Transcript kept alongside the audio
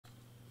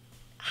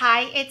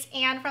Hi, it's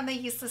Anne from The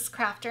Useless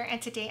Crafter, and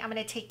today I'm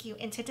going to take you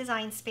into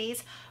Design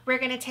Space. We're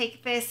going to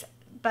take this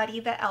Buddy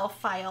the Elf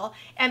file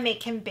and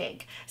make him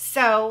big.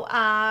 So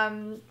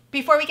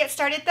before we get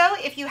started though,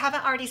 if you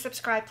haven't already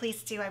subscribed,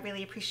 please do. I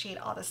really appreciate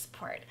all the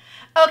support.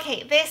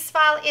 Okay, this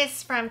file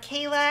is from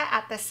Kayla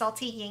at the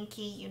Salty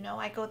Yankee. You know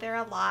I go there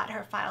a lot.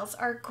 Her files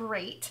are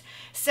great.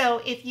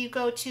 So if you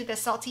go to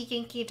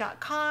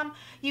thesaltyyankee.com,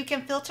 you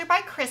can filter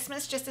by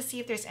Christmas just to see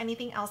if there's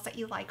anything else that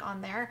you like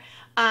on there.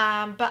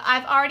 But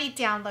I've already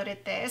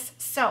downloaded this.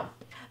 So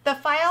the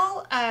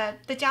file,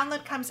 the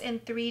download comes in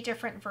 3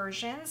 different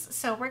versions.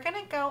 So we're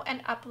going to go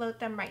and upload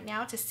them right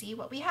now to see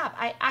what we have.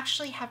 I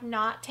actually have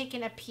not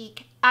taken a peek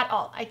at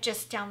all. I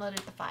just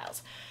downloaded the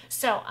files.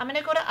 So I'm going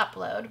to go to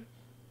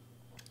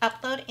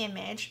upload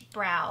image,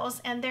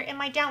 browse, and they're in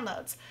my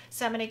downloads.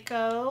 So I'm going to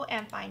go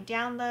and find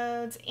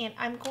downloads, and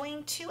I'm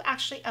going to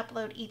actually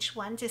upload each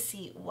one to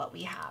see what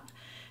we have.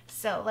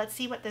 So let's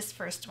see what this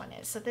first one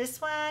is. So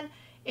this one,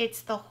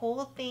 it's the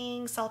whole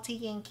thing, Salty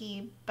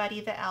Yankee,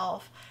 Buddy the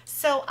Elf.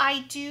 So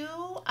I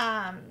just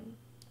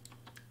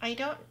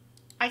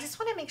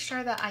want to make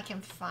sure that I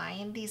can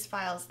find these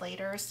files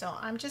later. So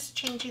I'm just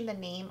changing the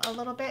name a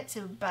little bit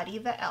to Buddy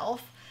the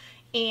Elf.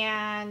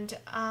 And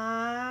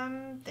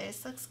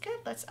this looks good.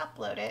 Let's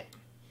upload it.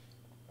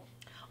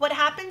 What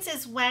happens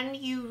is when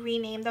you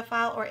rename the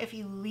file, or if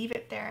you leave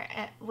it there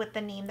with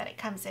the name that it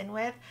comes in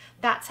with,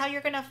 that's how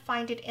you're going to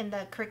find it in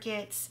the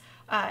Cricut's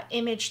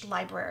image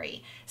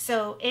library.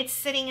 So it's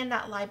sitting in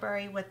that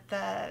library with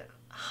the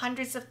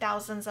hundreds of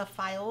thousands of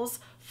files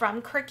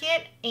from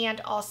Cricut and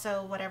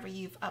also whatever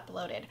you've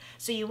uploaded.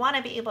 So you want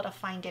to be able to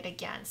find it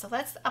again. So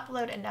let's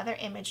upload another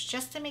image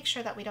just to make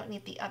sure that we don't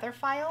need the other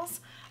files.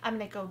 I'm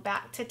going to go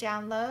back to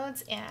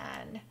downloads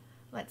and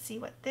let's see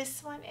what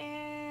this one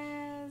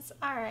is.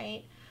 All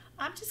right.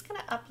 I'm just going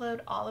to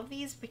upload all of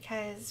these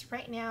because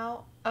right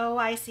now, oh,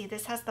 I see.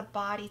 This has the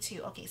body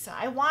too. Okay, so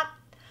I want,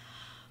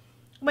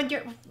 when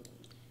you're,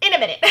 in a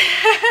minute,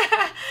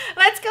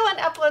 let's go and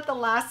upload the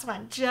last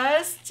one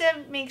just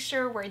to make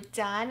sure we're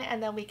done,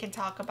 and then we can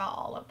talk about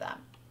all of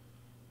them.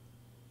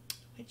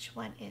 Which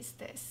one is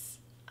this?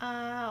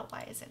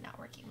 Why is it not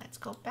working? Let's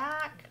go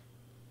back.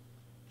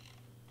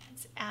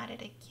 Let's add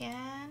it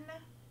again.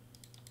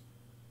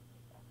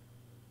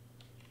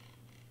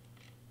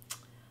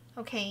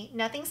 Okay,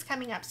 nothing's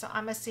coming up, so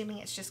I'm assuming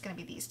it's just going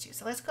to be these two.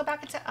 So let's go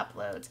back into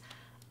uploads.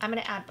 I'm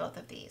going to add both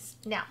of these.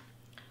 Now,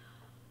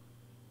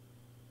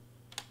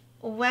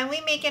 when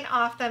we make an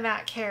off the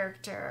mat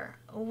character,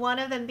 one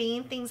of the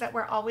main things that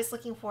we're always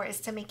looking for is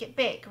to make it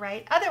big,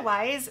 right?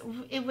 Otherwise,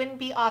 it wouldn't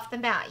be off the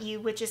mat. You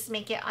would just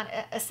make it on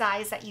a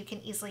size that you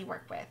can easily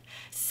work with.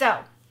 So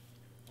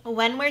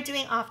when we're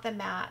doing off the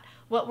mat,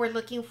 what we're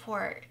looking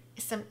for,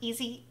 some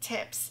easy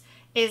tips,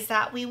 is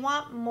that we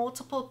want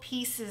multiple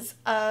pieces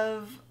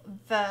of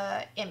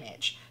the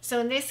image. So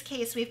in this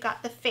case, we've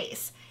got the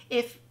face.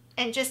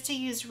 And just to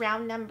use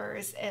round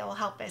numbers, it'll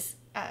help us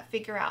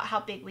figure out how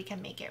big we can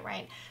make it,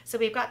 right? So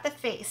we've got the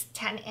face,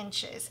 10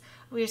 inches.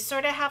 We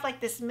sort of have like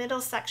this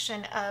middle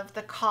section of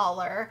the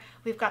collar.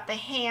 We've got the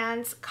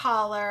hands,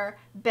 collar,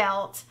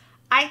 belt.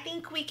 I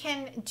think we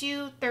can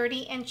do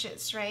 30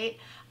 inches, right?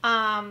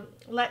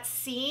 Let's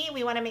see.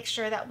 We want to make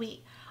sure that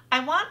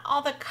I want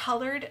all the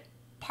colored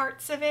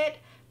parts of it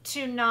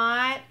to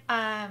not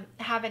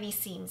have any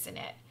seams in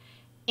it.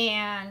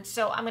 And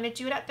so I'm going to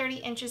do it at 30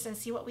 inches and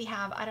see what we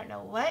have. I don't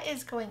know what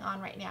is going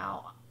on right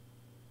now.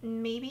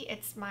 Maybe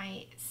it's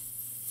my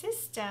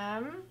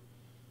system.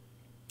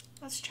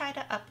 Let's try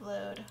to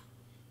upload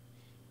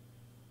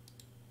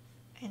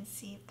and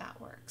see if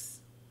that works.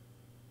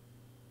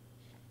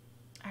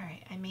 All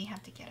right, I may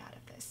have to get out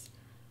of this.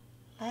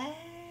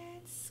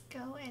 Let's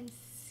go and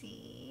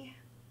see.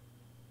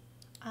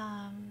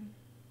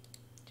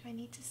 Do I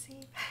need to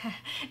save?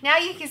 Now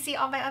you can see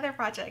all my other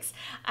projects.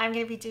 I'm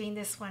going to be doing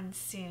this one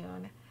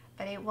soon,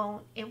 but it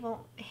won't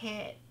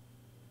hit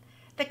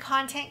the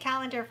content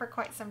calendar for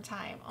quite some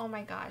time. Oh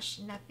my gosh,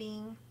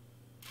 nothing.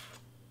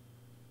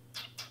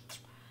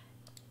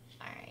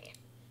 All right.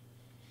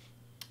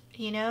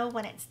 You know,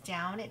 when it's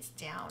down, it's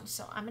down.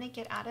 So I'm going to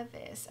get out of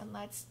this and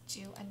let's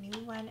do a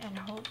new one and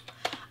hope.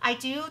 I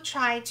do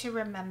try to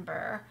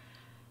remember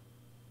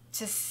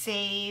to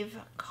save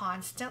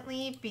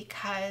constantly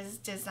because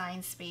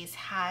Design Space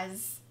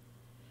has,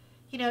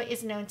 you know,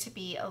 is known to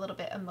be a little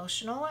bit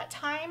emotional at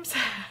times.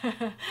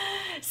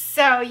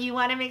 So you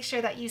want to make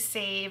sure that you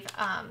save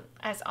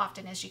as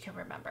often as you can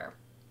remember.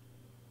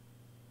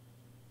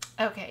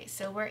 Okay,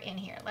 so we're in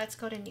here. Let's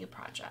go to new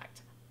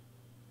project.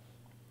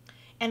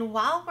 And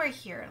while we're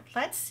here,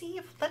 let's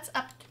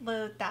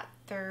upload that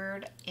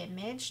third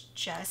image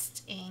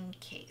just in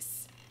case.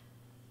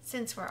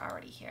 Since we're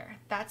already here,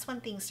 that's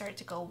when things start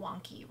to go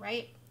wonky,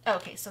 right?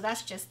 Okay, so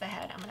that's just the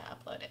head. I'm going to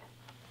upload it.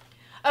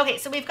 Okay,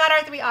 so we've got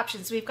our 3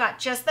 options. We've got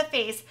just the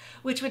face,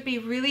 which would be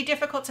really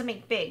difficult to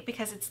make big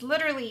because it's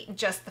literally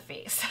just the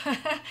face.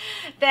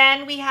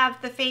 Then we have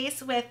the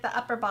face with the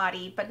upper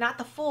body, but not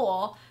the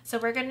full. So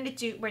we're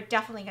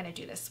definitely going to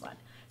do this one.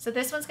 So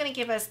this one's going to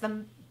give us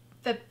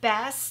the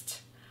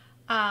best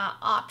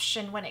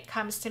option when it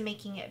comes to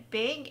making it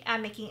big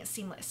and making it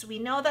seamless. We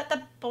know that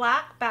the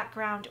black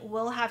background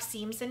will have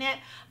seams in it,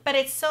 but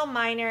it's so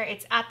minor.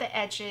 It's at the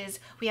edges.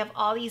 We have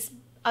all these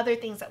other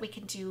things that we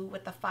can do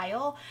with the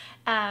file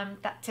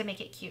to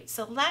make it cute.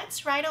 So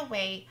let's right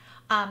away,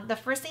 the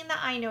first thing that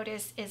I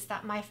notice is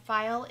that my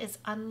file is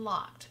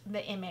unlocked,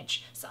 the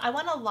image. So I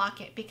want to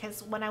lock it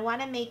because when I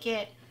want to make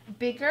it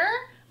bigger,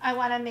 I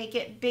want to make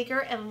it bigger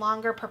and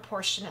longer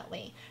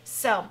proportionately.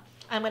 So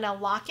I'm going to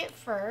lock it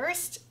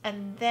first,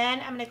 and then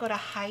I'm going to go to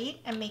height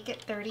and make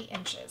it 30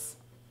 inches.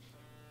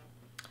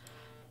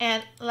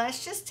 And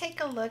let's just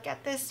take a look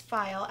at this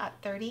file at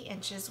 30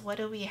 inches. What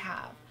do we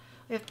have?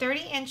 We have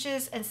 30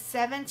 inches and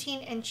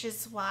 17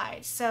 inches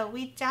wide. So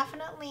we're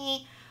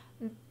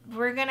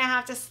going to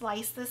have to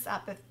slice this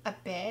up a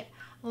bit.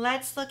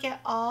 Let's look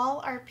at all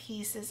our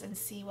pieces and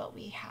see what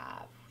we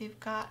have. We've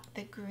got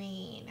the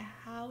green.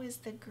 How is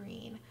the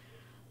green?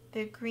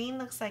 The green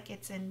looks like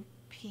it's in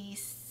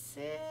pieces.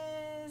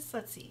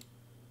 Let's see.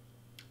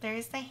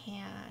 There's the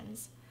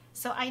hands.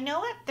 So I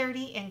know at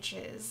 30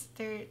 inches,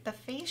 the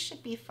face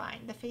should be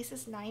fine. The face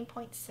is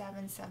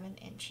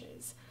 9.77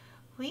 inches.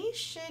 We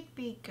should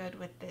be good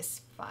with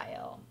this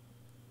file.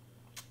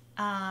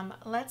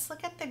 Let's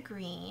look at the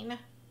green.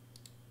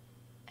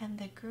 And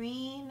the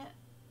green,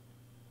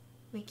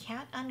 we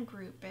can't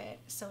ungroup it,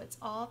 so it's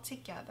all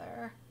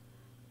together.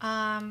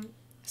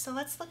 So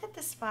let's look at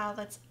this file.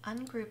 Let's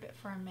ungroup it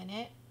for a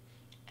minute.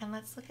 And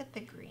let's look at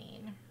the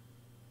green.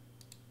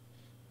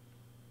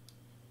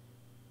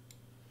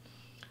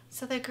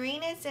 So the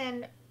green is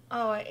in,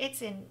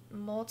 it's in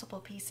multiple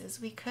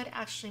pieces. We could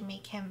actually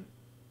make him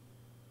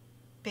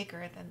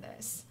bigger than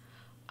this.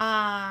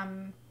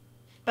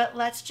 But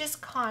let's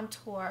just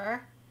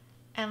contour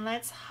and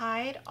let's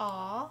hide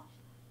all.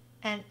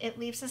 And it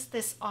leaves us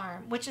this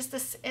arm, which is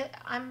this,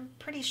 I'm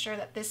pretty sure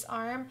that this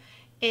arm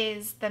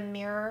is the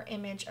mirror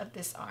image of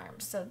this arm.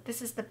 So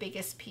this is the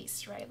biggest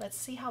piece, right? Let's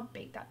see how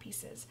big that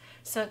piece is.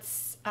 So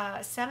it's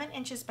 7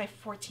 inches by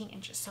 14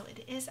 inches. So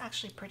it is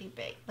actually pretty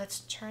big.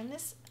 Let's turn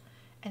this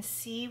and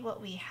see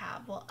what we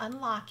have. We'll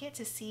unlock it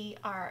to see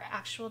our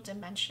actual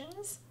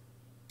dimensions.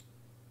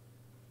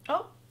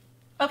 Oh,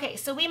 okay.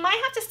 So we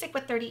might have to stick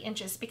with 30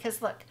 inches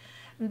because look,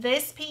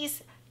 this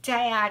piece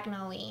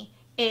diagonally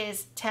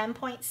is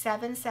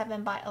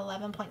 10.77 by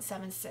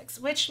 11.76,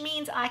 which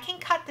means I can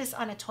cut this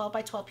on a 12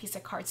 by 12 piece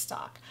of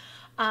cardstock.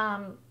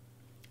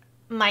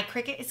 My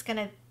Cricut is going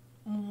to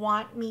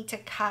want me to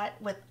cut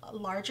with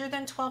larger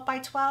than 12 by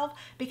 12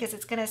 because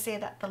it's going to say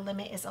that the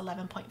limit is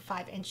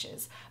 11.5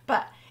 inches.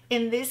 But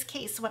in this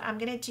case, what I'm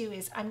going to do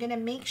is I'm going to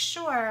make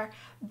sure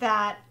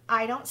that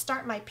I don't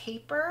start my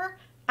paper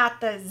at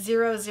the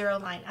 0, 0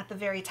 line at the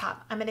very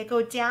top. I'm going to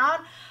go down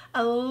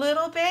a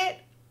little bit.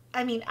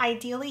 I mean,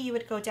 ideally you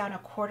would go down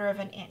 1/4 of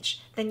an inch.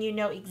 Then you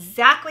know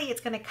exactly it's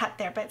going to cut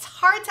there. But it's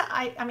hard to,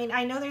 I mean,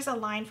 I know there's a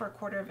line for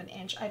 1/4 of an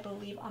inch, I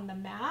believe, on the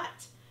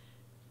mat.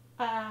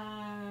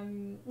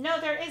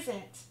 No, there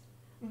isn't.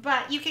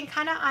 But you can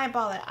kind of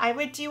eyeball it. I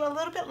would do a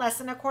little bit less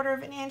than 1/4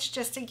 of an inch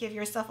just to give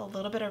yourself a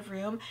little bit of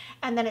room.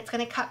 And then it's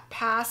going to cut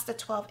past the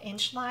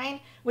 12-inch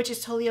line, which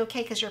is totally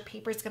okay because your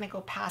paper is going to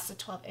go past the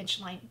 12-inch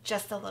line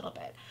just a little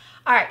bit.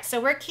 All right, so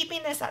we're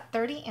keeping this at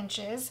 30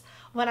 inches.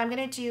 What I'm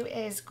going to do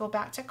is go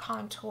back to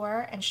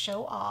contour and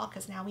show all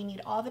because now we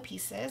need all the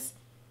pieces.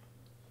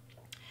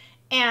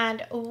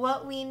 And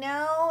what we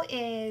know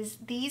is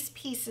these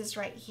pieces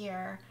right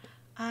here,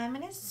 I'm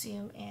going to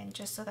zoom in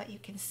just so that you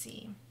can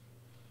see.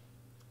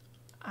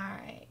 All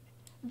right,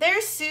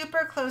 they're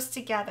super close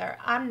together.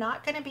 I'm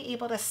not going to be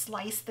able to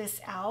slice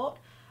this out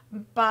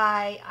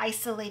by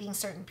isolating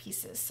certain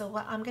pieces. So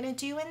what I'm going to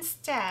do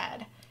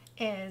instead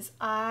is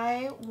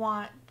I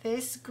want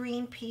this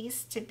green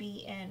piece to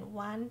be in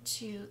 1,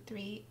 2,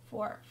 3,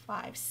 4,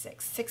 5,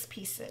 6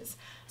 pieces.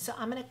 So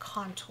I'm going to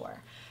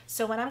contour.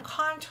 So when I'm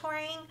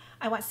contouring,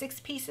 I want 6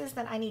 pieces,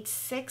 then I need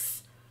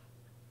 6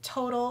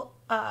 total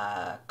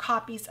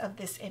copies of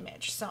this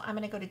image. So I'm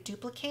going to go to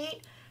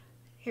duplicate.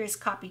 Here's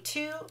copy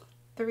 2,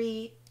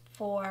 3,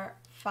 4,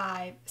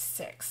 5,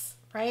 6,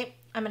 right?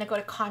 I'm going to go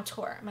to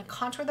contour. I'm going to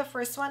contour the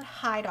first one,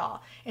 hide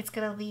all. It's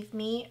going to leave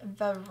me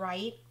the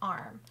right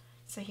arm.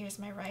 So here's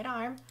my right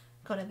arm.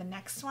 Go to the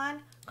next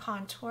one,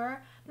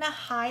 contour. Now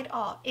hide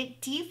all.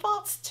 It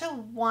defaults to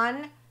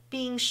 1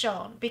 being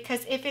shown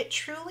because if it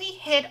truly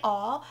hid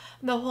all,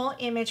 the whole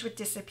image would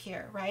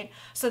disappear, right?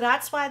 So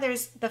that's why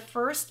there's the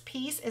first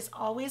piece is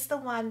always the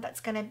one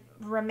that's going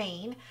to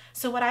remain.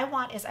 So what I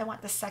want is I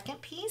want the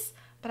second piece,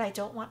 but I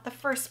don't want the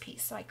first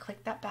piece. So I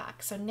click that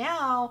back. So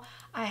now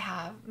I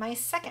have my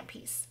second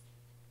piece.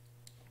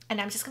 And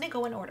I'm just going to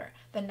go in order.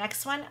 The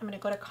next one, I'm going to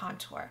go to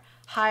contour,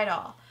 hide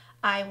all.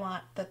 I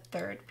want the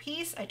third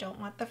piece. I don't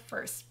want the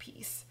first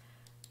piece.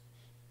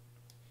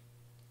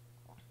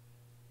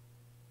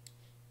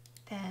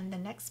 Then the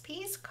next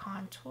piece,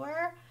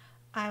 contour.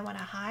 I want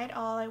to hide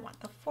all. I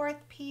want the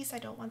fourth piece. I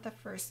don't want the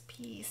first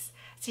piece.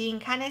 So you can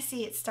kind of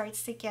see it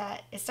starts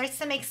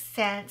to make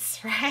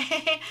sense,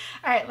 right?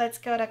 All right, let's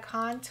go to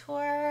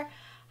contour,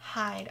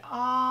 hide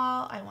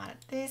all. I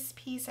want this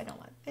piece. I don't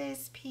want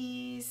this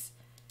piece.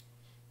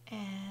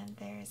 And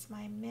there's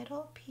my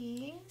middle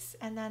piece.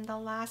 And then the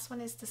last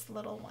one is this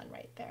little one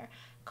right there.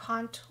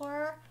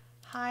 Contour,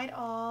 hide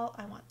all.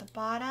 I want the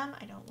bottom.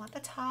 I don't want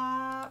the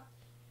top.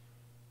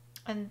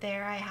 And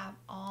there I have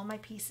all my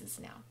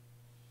pieces now.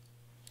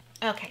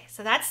 Okay,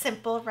 so that's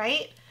simple,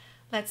 right?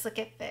 Let's look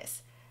at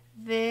this.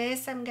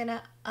 This I'm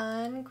gonna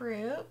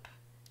ungroup.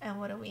 And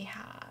what do we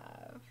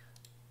have?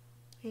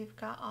 We've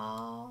got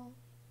all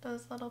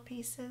those little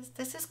pieces.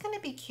 This is going to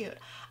be cute.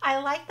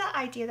 I like the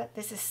idea that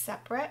this is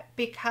separate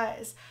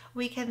because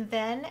we can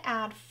then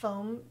add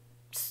foam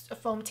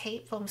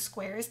tape, foam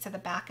squares to the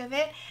back of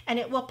it, and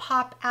it will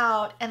pop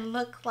out and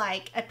look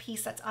like a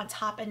piece that's on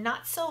top and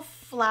not so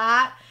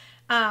flat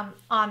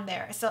on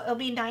there. So it'll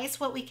be nice.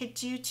 What we could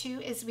do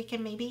too is we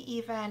can maybe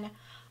even,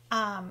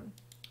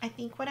 I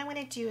think what I'm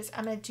going to do is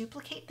I'm going to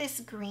duplicate this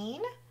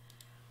green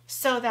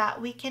so that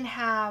we can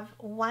have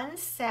one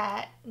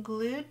set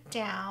glued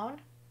down,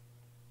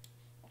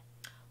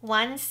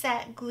 one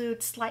set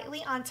glued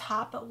slightly on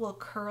top, but we'll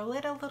curl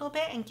it a little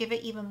bit and give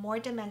it even more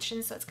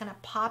dimension so it's going to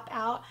pop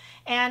out,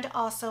 and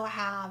also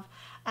have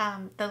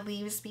the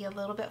leaves be a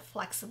little bit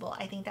flexible.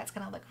 I think that's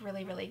going to look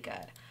really, really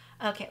good.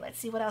 Okay, let's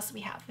see what else we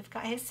have. We've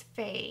got his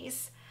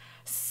face.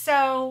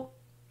 So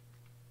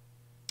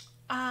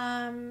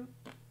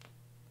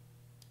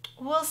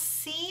we'll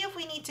see if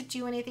we need to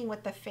do anything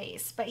with the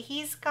face, but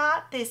he's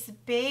got this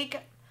big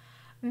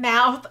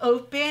mouth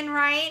open,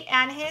 right?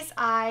 And his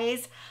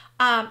eyes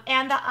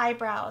and the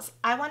eyebrows.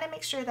 I want to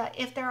make sure that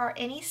if there are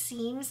any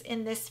seams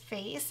in this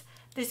face,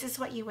 this is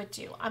what you would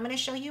do. I'm going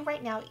to show you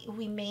right now.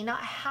 We may not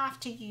have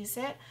to use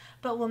it,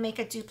 but we'll make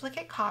a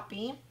duplicate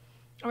copy.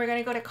 We're going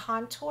to go to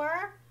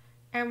contour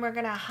and we're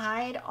going to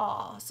hide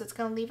all. So it's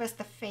going to leave us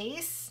the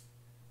face.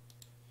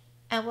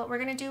 And what we're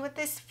going to do with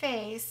this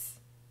face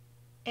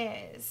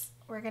is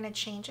we're going to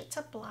change it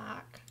to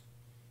black.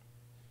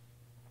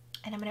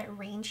 And I'm going to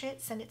arrange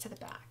it, send it to the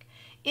back.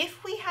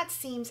 If we had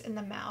seams in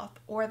the mouth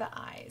or the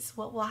eyes,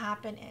 what will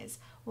happen is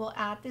we'll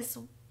add this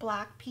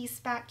black piece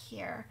back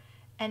here,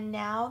 and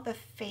now the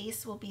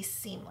face will be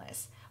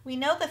seamless. We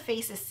know the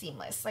face is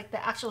seamless, like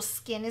the actual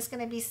skin is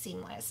going to be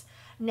seamless.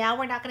 Now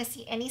we're not going to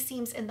see any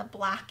seams in the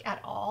black at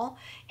all.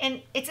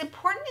 And it's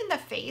important in the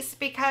face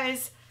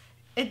because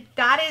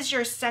that is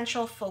your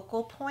central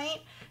focal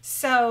point.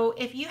 So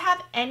if you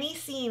have any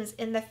seams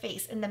in the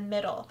face, in the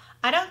middle,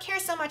 I don't care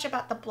so much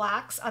about the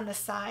blacks on the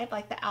side,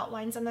 like the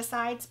outlines on the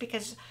sides,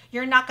 because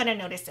you're not going to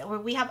notice it.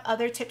 We have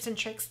other tips and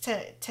tricks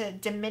to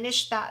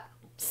diminish that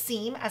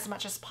seam as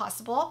much as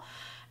possible.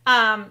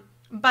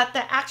 But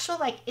the actual,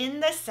 like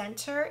in the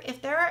center,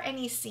 if there are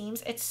any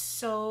seams, it's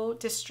so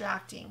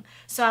distracting.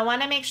 So I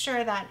want to make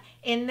sure that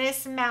in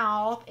this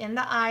mouth, in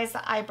the eyes,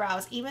 the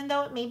eyebrows, even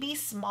though it may be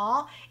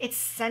small, it's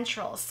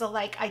central. So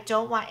like, I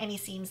don't want any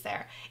seams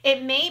there.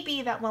 It may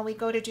be that when we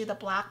go to do the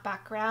black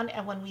background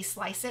and when we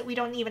slice it, we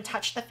don't even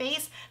touch the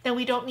face, then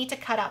we don't need to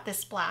cut out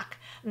this black.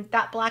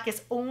 That black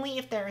is only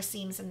if there are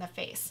seams in the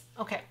face.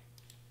 Okay.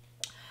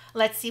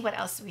 Let's see what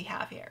else we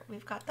have here.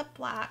 We've got the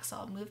black, so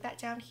I'll move that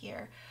down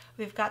here.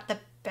 We've got the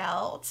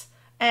belt,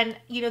 and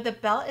you know, the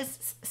belt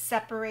is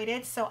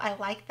separated, so I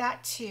like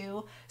that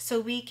too. So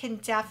we can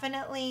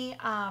definitely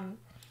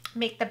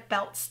make the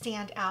belt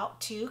stand out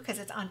too, because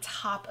it's on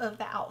top of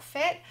the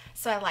outfit.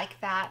 So I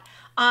like that.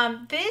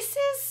 This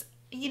is,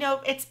 you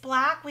know, it's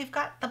black. We've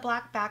got the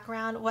black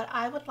background. What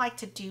I would like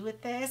to do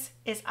with this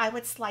is I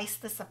would slice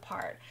this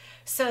apart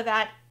so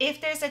that if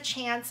there's a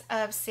chance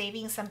of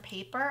saving some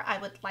paper, I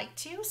would like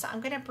to. So I'm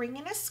going to bring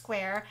in a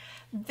square.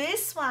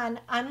 This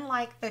one,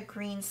 unlike the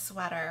green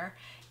sweater,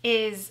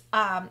 is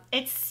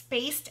it's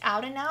spaced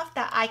out enough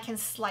that I can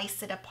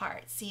slice it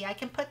apart. See, I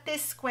can put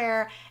this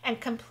square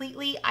and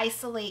completely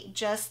isolate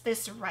just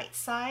this right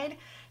side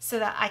so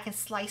that I can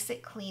slice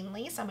it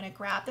cleanly. So I'm going to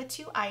grab the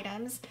two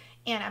items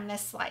and I'm going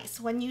to slice.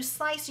 When you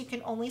slice, you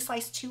can only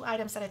slice two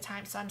items at a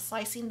time. So I'm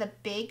slicing the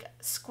big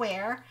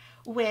square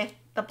with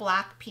the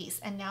black piece,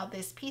 and now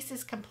this piece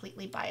is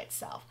completely by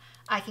itself.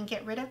 I can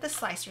get rid of the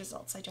slice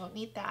results. I don't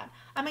need that.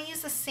 I'm going to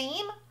use the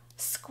same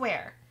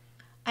square.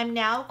 I'm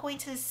now going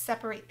to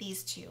separate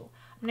these two.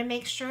 I'm going to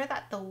make sure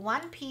that the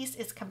one piece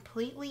is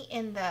completely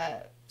in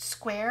the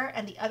square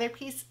and the other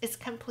piece is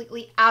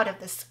completely out of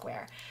the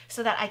square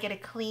so that I get a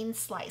clean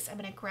slice. I'm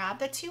going to grab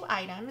the two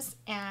items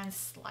and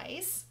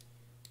slice.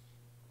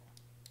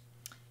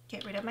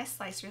 Get rid of my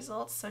slice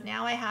results. So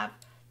now I have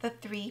the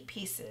three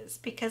pieces,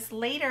 because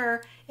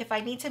later if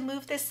I need to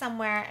move this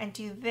somewhere and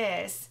do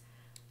this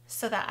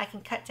so that I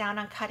can cut down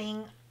on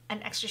cutting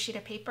an extra sheet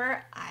of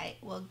paper, I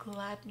will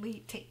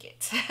gladly take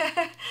it.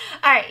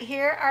 All right,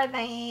 here are the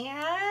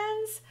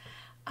hands.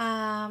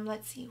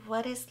 Let's see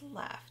what is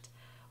left.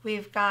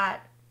 We've got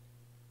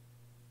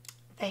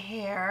the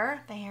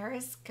hair. The hair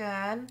is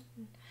good.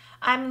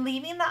 I'm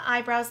leaving the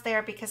eyebrows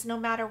there because no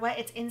matter what,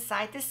 it's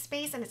inside this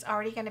space and it's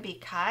already going to be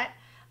cut.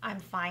 I'm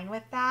fine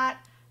with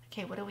that.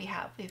 Okay, what do we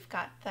have? We've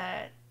got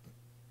the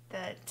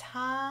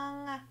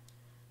tongue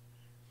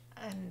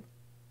and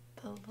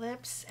the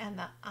lips and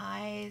the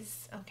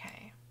eyes.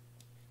 Okay.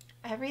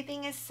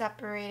 Everything is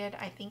separated.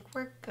 I think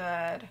we're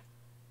good.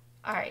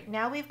 All right,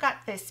 now we've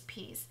got this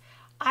piece.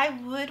 I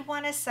would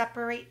want to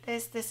separate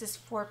this. This is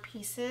 4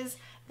 pieces.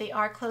 They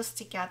are close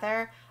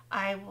together.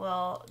 I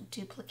will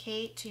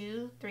duplicate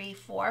 2, 3,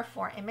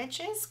 4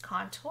 images,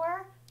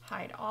 contour,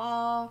 hide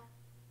all.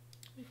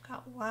 We've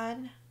got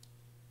one.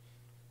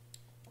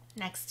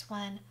 Next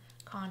one,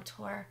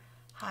 contour,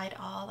 hide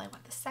all. I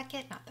want the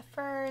second, not the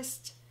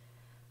first.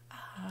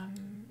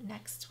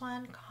 Next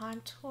one,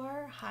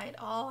 contour, hide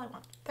all. I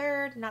want the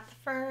third, not the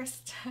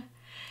first.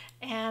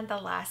 And the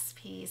last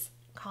piece,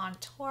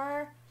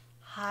 contour,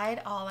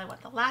 hide all. I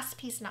want the last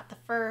piece, not the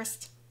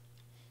first.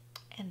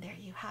 And there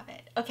you have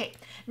it. Okay,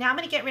 now I'm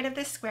going to get rid of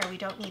this square. We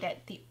don't need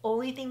it. The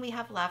only thing we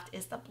have left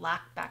is the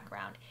black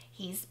background.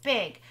 He's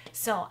big.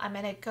 So I'm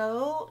going to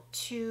go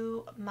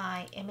to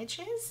my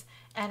images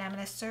and I'm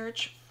going to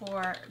search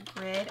for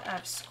grid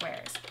of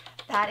squares.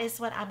 That is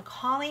what I'm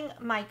calling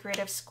my grid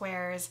of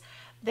squares.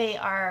 They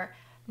are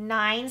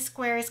 9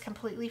 squares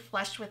completely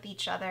flushed with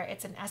each other.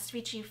 It's an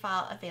SVG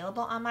file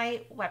available on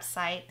my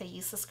website,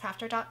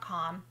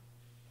 theuselesscrafter.com.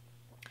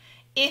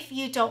 If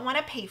you don't want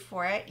to pay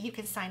for it, you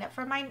can sign up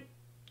for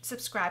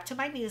subscribe to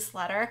my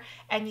newsletter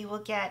and you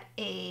will get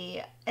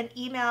an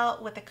email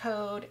with a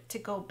code to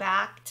go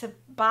back to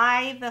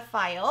buy the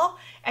file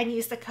and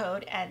use the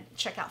code and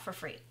check out for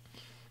free.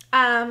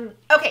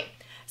 Okay,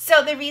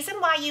 so the reason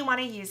why you want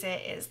to use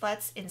it is,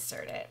 let's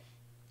insert it.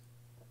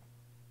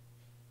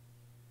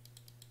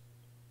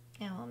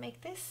 And we'll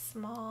make this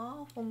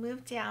small. We'll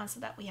move down so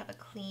that we have a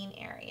clean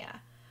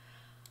area.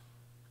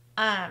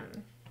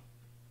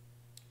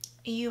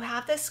 You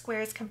have the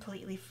squares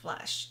completely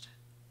flushed.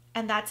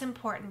 And that's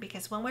important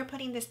because when we're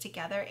putting this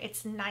together,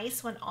 it's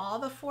nice when all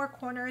the 4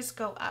 corners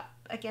go up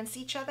against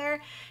each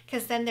other,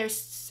 because then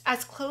there's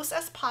as close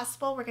as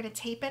possible. We're going to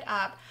tape it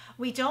up.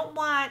 We don't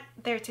want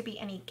there to be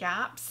any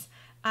gaps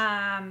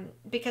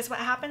because what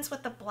happens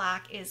with the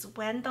black is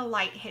when the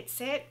light hits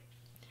it,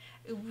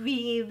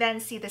 we then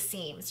see the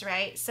seams,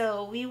 right?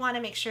 So we want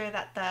to make sure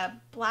that the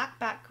black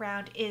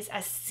background is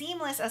as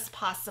seamless as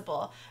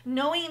possible,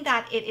 knowing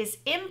that it is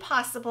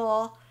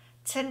impossible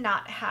to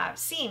not have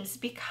seams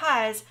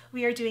because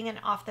we are doing an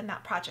off the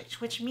mat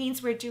project, which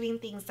means we're doing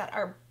things that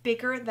are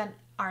bigger than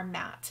our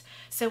mat.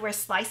 So we're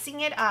slicing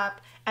it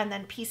up and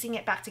then piecing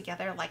it back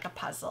together like a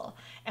puzzle.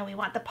 And we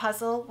want the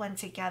puzzle when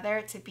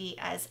together to be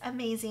as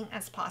amazing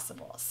as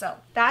possible. So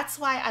that's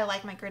why I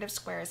like my grid of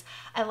squares.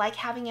 I like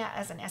having it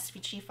as an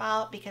SVG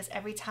file because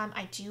every time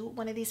I do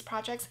one of these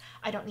projects,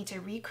 I don't need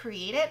to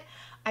recreate it.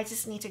 I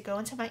just need to go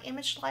into my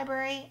image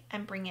library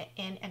and bring it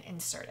in and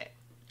insert it.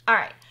 All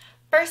right.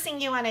 First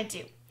thing you want to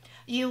do,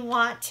 you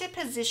want to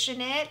position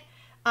it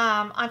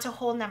onto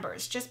whole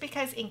numbers, just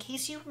because in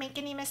case you make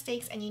any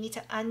mistakes and you need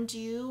to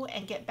undo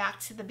and get back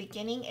to the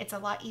beginning, it's a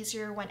lot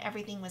easier when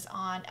everything was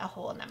on a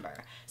whole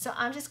number. So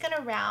I'm just going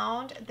to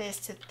round this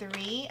to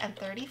 3 and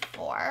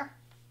 34.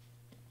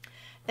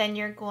 Then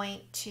you're going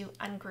to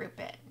ungroup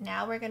it.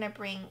 Now we're going to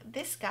bring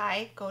this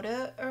guy, go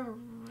to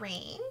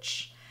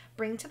arrange,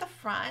 bring to the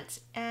front,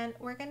 and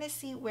we're going to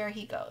see where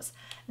he goes.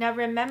 Now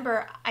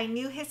remember, I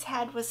knew his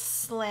head was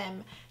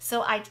slim,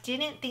 so I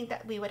didn't think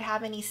that we would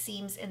have any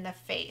seams in the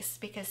face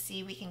because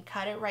see, we can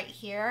cut it right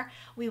here.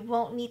 We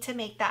won't need to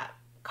make that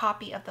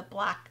copy of the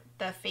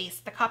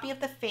copy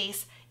of the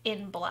face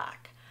in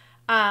black.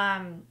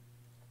 But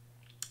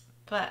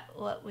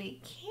what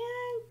we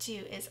can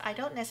do is, I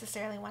don't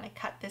necessarily want to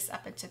cut this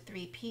up into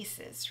 3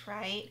 pieces,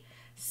 right?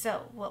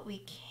 So what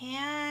we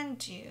can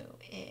do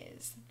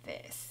is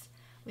this.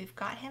 We've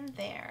got him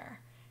there,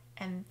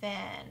 and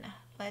then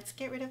let's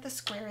get rid of the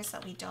squares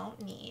that we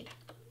don't need.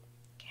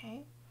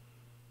 Okay.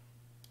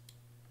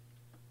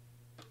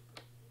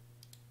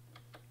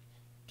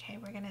 Okay,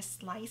 we're going to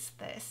slice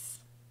this.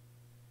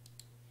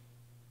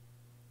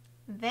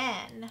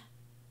 Then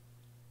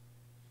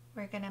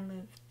we're going to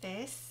move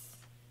this,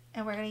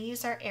 and we're going to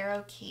use our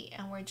arrow key,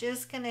 and we're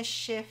just going to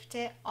shift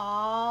it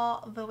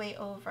all the way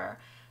over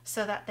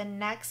so that the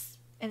next,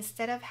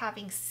 instead of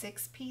having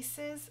 6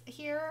 pieces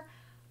here,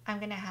 I'm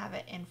going to have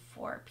it in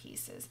 4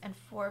 pieces and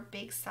 4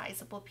 big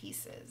sizable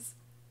pieces.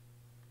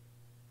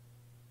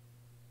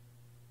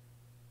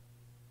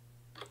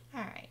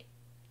 All right.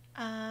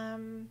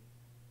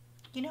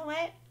 You know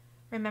what?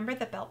 Remember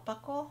the belt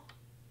buckle?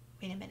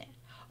 Wait a minute.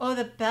 Oh,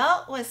 the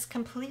belt was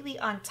completely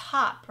on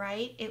top,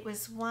 right? It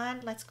was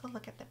one. Let's go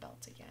look at the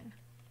belt again.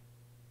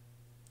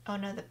 Oh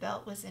no, the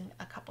belt was in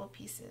a couple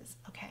pieces.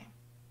 Okay.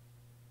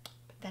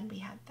 But then we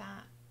had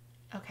that.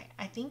 Okay,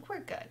 I think we're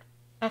good.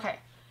 Okay.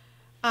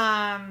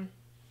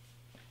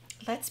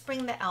 Let's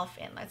bring the elf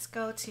in. Let's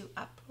go to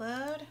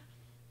upload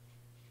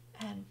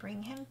and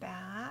bring him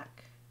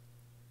back.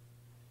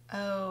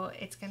 Oh,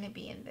 it's going to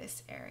be in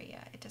this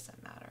area. It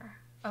doesn't matter.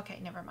 Okay,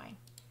 never mind.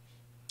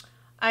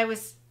 I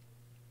was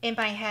in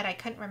my head, I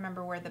couldn't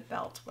remember where the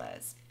belt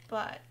was,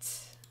 but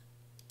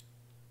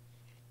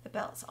the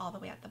belt's all the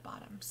way at the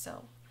bottom.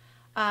 So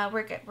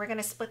we're good. We're going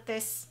to split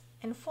this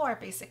in 4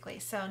 basically.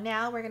 So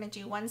now we're going to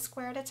do 1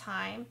 square at a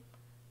time.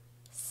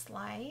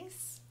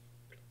 Slice.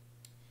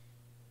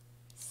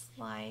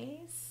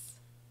 Slice,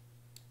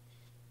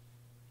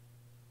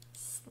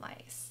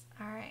 slice.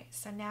 All right,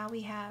 so now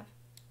we have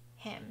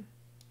him.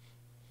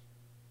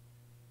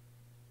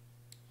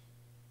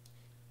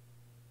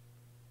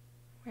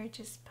 We're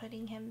just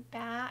putting him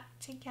back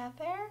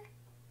together.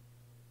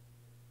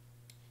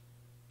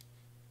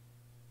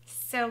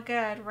 So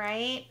good,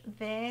 right?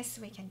 This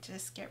we can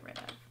just get rid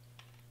of.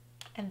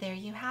 And there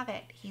you have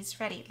it.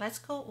 He's ready. Let's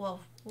go. Well,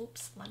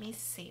 oops, let me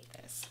save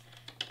this.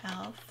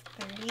 Elf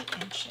 30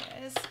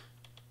 inches.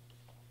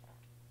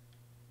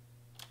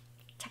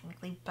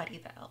 Technically Buddy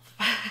the Elf.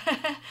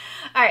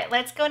 All right,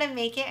 let's go to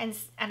make it.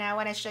 And I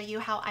want to show you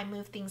how I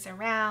move things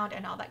around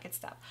and all that good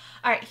stuff.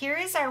 All right, here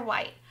is our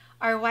white.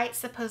 Our white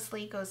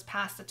supposedly goes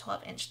past the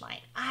 12-inch line.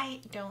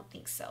 I don't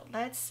think so.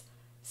 Let's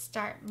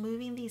start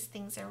moving these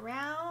things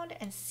around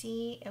and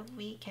see if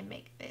we can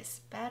make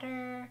this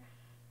better.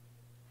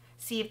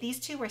 See, if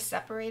these two were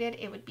separated,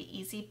 it would be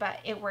easy, but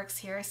it works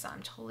here, so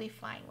I'm totally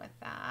fine with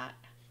that.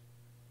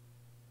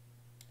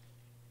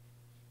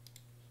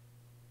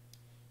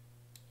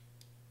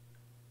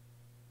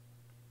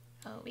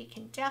 Oh, we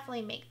can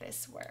definitely make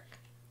this work.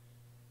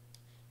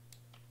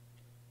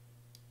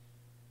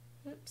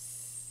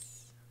 Oops.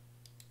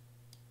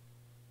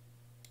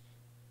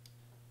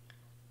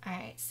 All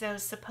right, so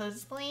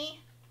supposedly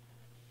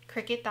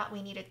Cricut thought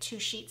we needed 2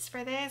 sheets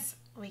for this.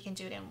 We can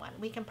do it in 1.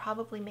 We can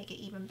probably make it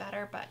even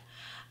better, but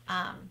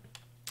I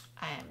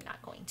am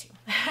not going to.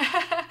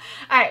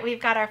 All right, we've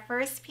got our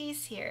first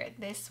piece here.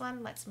 This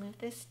one, let's move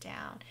this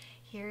down.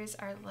 Here's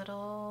our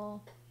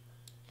little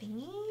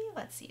thingy.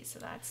 Let's see, so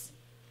that's,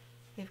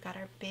 we've got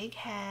our big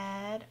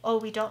head. Oh,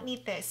 we don't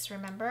need this,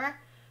 remember?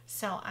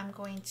 So I'm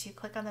going to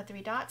click on the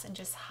 3 dots and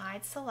just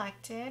hide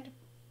selected.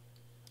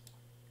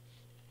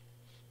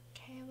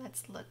 Okay,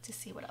 let's look to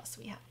see what else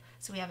we have.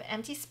 So we have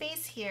empty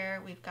space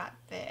here. We've got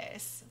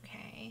this,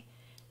 okay.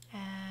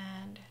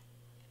 And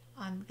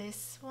on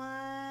this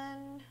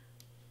one,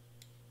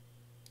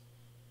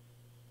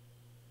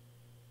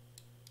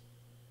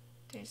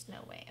 there's no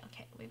way.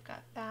 Okay, we've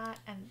got that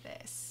and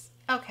this.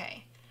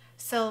 Okay,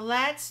 so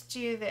let's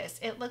do this.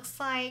 It looks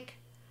like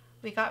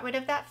we got rid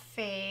of that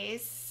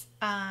face.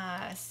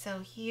 So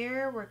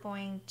here we're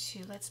going to,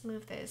 let's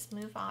move this,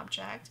 move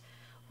object.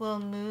 We'll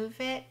move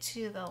it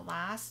to the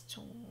last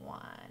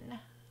one.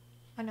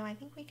 Oh no, I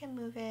think we can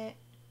move it.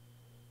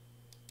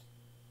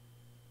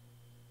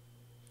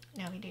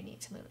 No, we do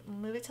need to move it.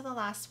 Move it to the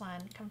last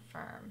one,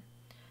 confirm.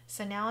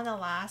 So now on the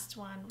last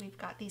one, we've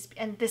got these,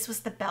 and this was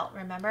the belt,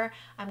 remember?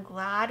 I'm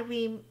glad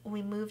we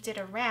moved it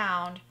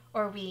around,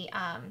 or we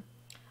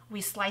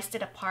sliced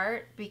it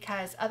apart,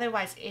 because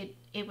otherwise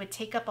it would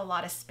take up a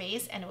lot of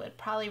space, and it would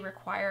probably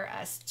require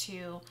us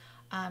to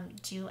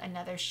do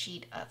another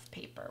sheet of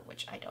paper,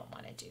 which I don't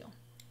want to do.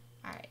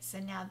 All right, so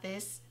now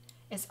this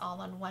is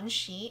all on 1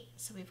 sheet.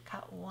 So we've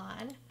cut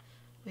 1.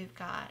 We've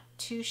got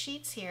 2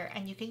 sheets here,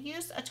 and you can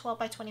use a 12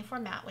 by 24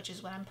 mat, which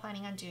is what I'm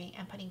planning on doing,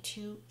 and putting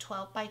 2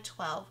 12 by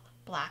 12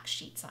 black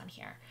sheets on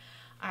here.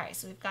 All right,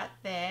 so we've got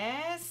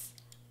this.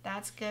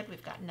 That's good.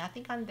 We've got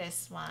nothing on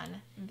this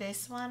one.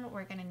 This one,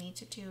 we're gonna need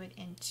to do it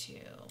in 2.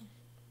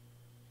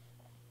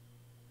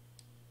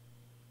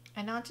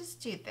 And I'll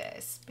just do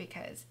this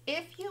because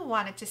if you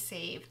wanted to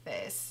save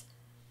this,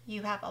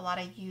 you have a lot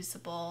of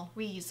usable,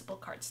 reusable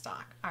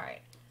cardstock. All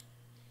right.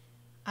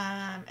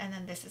 And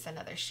then this is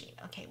another sheet.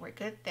 Okay, we're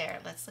good there.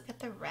 Let's look at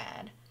the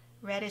red.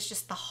 Red is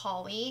just the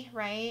holly,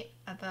 right?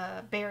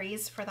 The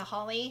berries for the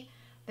holly.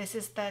 This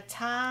is the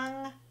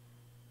tongue.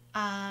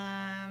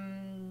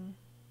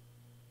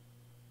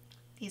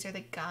 These are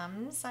the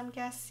gums, I'm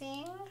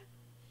guessing.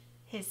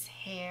 His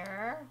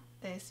hair.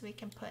 This we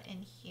can put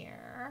in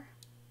here.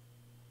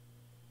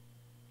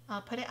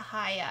 I'll put it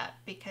high up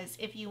because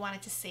if you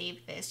wanted to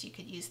save this, you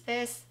could use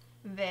this,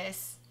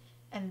 this,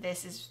 and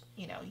this is,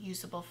 you know,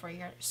 usable for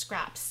your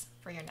scraps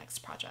for your next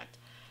project.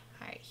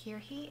 All right, here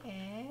he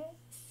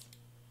is.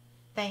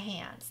 The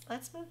hands.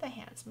 Let's move the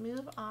hands.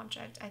 Move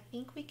object. I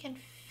think we can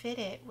fit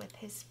it with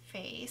his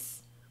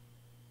face.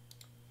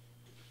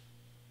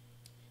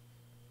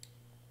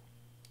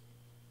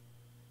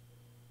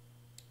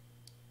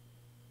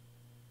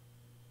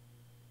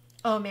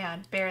 Oh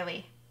man,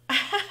 barely.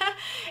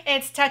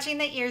 It's touching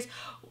the ears.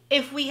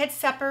 If we had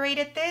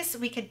separated this,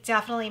 we could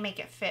definitely make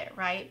it fit,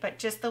 right? But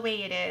just the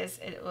way it is,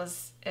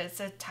 it's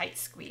a tight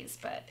squeeze,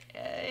 but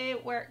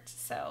it worked,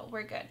 so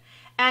we're good.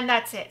 And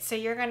that's it. So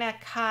you're gonna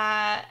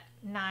cut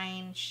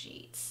 9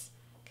 sheets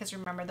because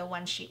remember the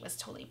 1 sheet was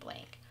totally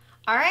blank.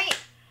 All right.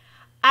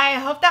 I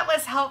hope that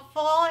was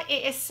helpful.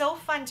 It is so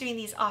fun doing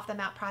these off the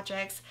mat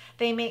projects.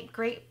 They make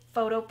great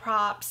photo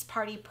props,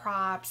 party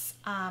props,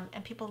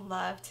 and people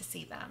love to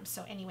see them.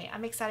 So anyway,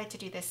 I'm excited to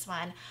do this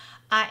one.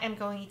 I am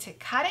going to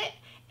cut it,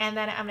 and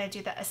then I'm going to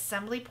do the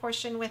assembly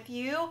portion with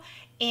you.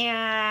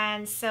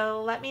 And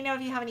so let me know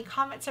if you have any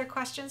comments or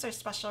questions or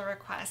special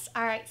requests.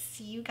 All right,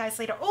 see you guys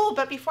later. Oh,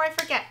 but before I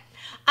forget,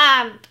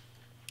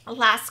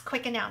 last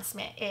quick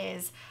announcement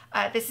is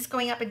this is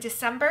going up in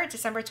December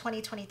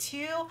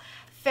 2022.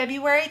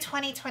 February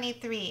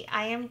 2023,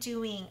 I am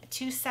doing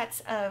 2 sets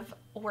of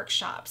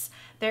workshops.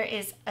 There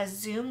is a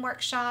Zoom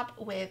workshop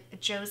with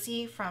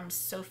Josie from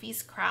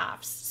Sophie's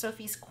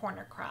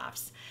Corner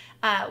Crafts.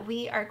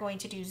 We are going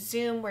to do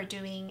Zoom. We're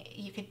doing,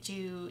 you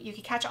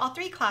could catch all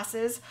 3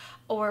 classes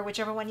or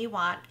whichever one you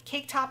want,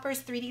 cake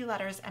toppers, 3D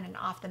letters, and an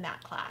off the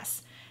mat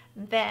class.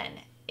 Then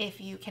if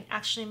you can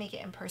actually make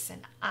it in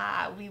person,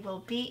 we will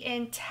be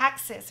in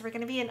Texas. We're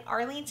going to be in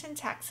Arlington,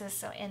 Texas.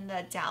 So in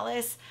the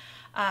Dallas,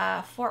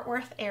 Fort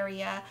Worth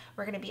area.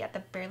 We're going to be at the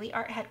Barely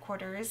Art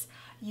headquarters.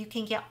 You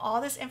can get all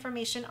this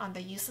information on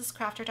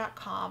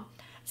theuselesscrafter.com.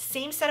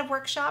 Same set of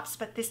workshops,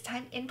 but this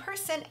time in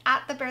person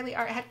at the Barely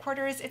Art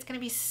headquarters. It's going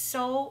to be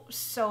so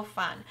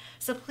fun.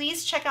 So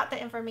please check out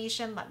the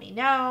information. Let me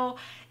know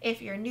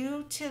if you're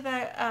new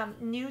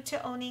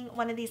to owning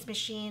one of these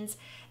machines.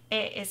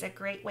 It is a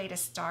great way to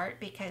start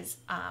because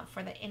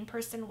for the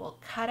in-person, we'll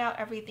cut out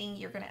everything.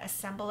 You're going to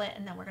assemble it,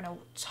 and then we're going to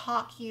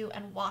talk you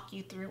and walk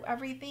you through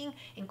everything,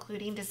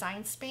 including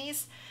Design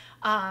Space.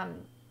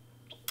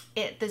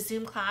 The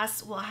Zoom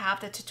class will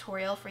have the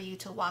tutorial for you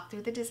to walk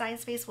through the Design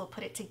Space. We'll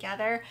put it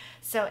together.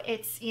 So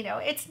it's,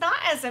 it's not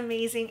as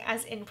amazing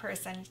as in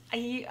person.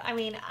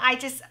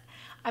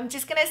 I'm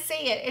just going to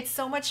say it. It's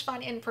so much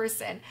fun in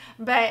person,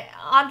 but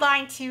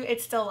online too,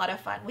 it's still a lot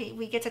of fun.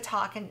 We get to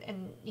talk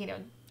and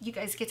you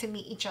guys get to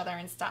meet each other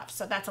and stuff.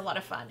 So that's a lot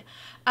of fun.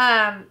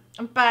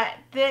 But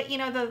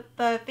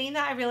the thing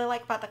that I really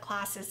like about the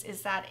classes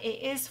is that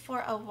it is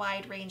for a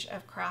wide range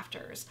of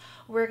crafters.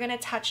 We're going to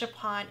touch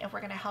upon, and we're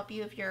going to help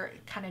you if you're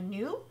kind of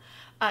new,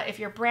 if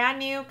you're brand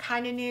new,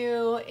 kind of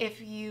new, if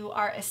you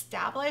are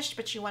established,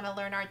 but you want to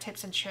learn our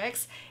tips and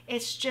tricks.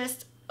 It's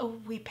just,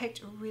 we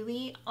picked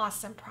really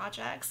awesome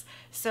projects.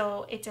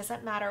 So it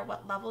doesn't matter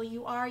what level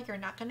you are. You're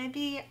not going to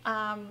be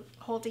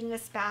holding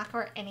this back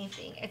or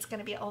anything. It's going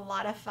to be a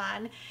lot of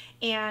fun.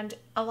 And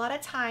a lot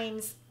of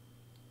times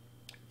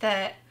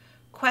the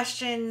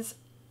questions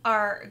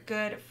are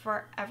good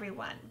for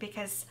everyone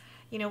because,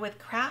 with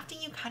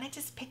crafting, you kind of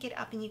just pick it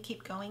up and you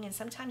keep going. And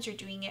sometimes you're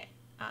doing it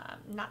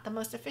not the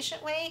most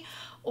efficient way,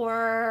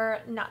 or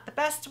not the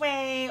best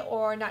way,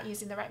 or not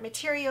using the right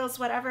materials,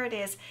 whatever it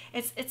is.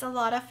 It's a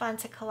lot of fun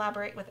to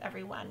collaborate with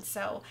everyone.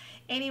 So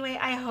anyway,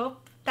 I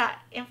hope that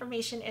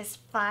information is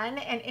fun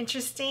and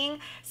interesting.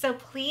 So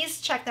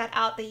please check that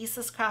out,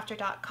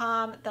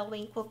 theuselesscrafter.com. The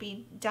link will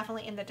be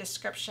definitely in the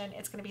description.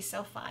 It's going to be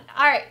so fun.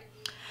 All right.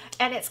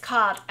 And it's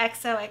called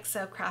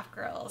XOXO Craft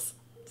Girls.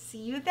 See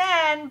you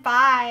then.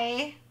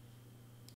 Bye.